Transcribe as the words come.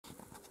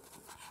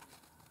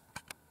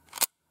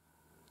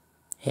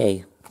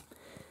Hey,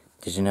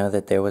 did you know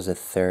that there was a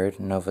third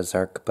Noah's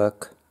Ark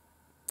book?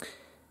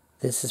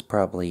 This is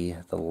probably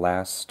the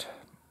last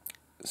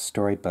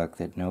storybook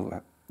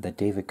that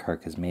David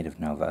Kirk has made of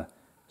Nova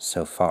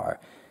so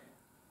far,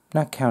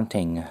 not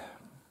counting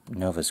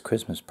Nova's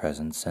Christmas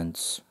present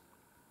since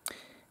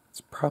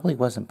it probably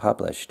wasn't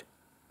published.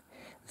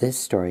 This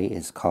story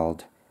is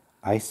called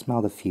I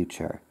Smell the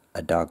Future,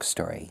 a Dog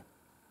Story,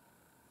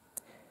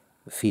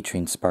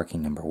 featuring Sparky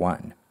number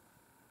 1.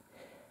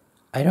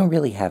 I don't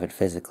really have it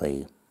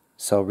physically,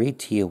 so I'll read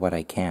to you what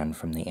I can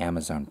from the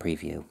Amazon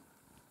preview.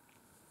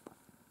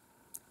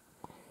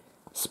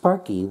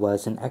 Sparky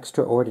was an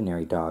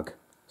extraordinary dog,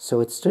 so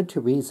it stood to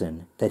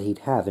reason that he'd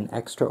have an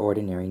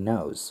extraordinary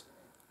nose.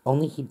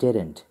 Only he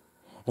didn't.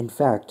 In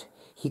fact,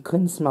 he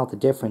couldn't smell the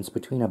difference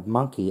between a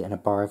monkey and a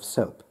bar of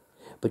soap,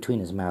 between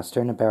his master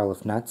and a barrel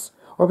of nuts,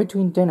 or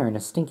between dinner and a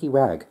stinky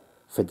rag.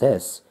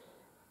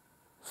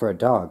 For a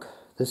dog,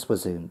 this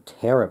was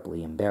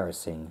terribly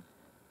embarrassing.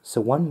 So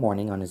one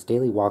morning on his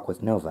daily walk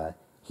with Nova,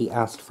 he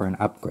asked for an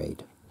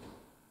upgrade.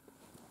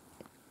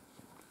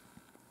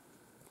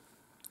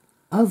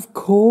 "Of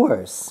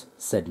course,"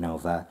 said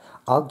Nova.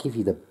 "I'll give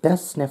you the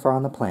best sniffer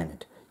on the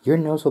planet. Your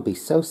nose will be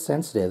so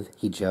sensitive,"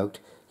 he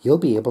joked, "you'll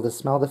be able to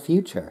smell the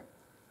future."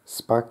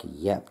 Sparky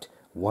yelped,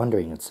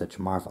 wondering at such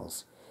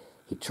marvels.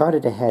 He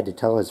trotted ahead to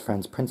tell his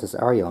friends Princess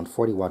Ariel and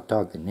 40-Watt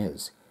Dog the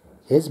news.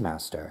 His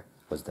master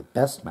was the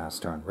best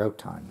master on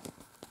Rotan.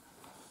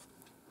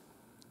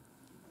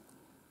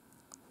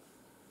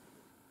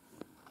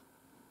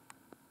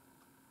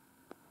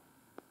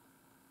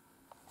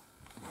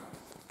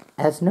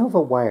 As Nova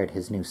wired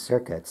his new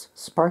circuits,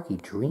 Sparky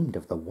dreamed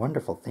of the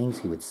wonderful things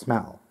he would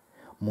smell.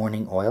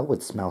 Morning oil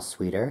would smell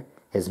sweeter,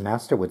 his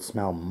master would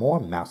smell more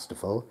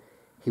masterful,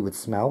 he would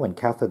smell when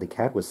Cather the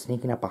cat was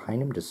sneaking up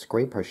behind him to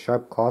scrape her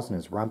sharp claws in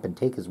his rump and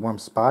take his warm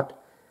spot,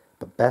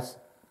 but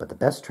the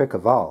best trick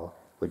of all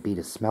would be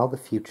to smell the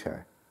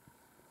future.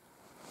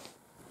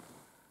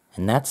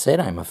 And that's it,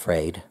 I'm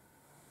afraid.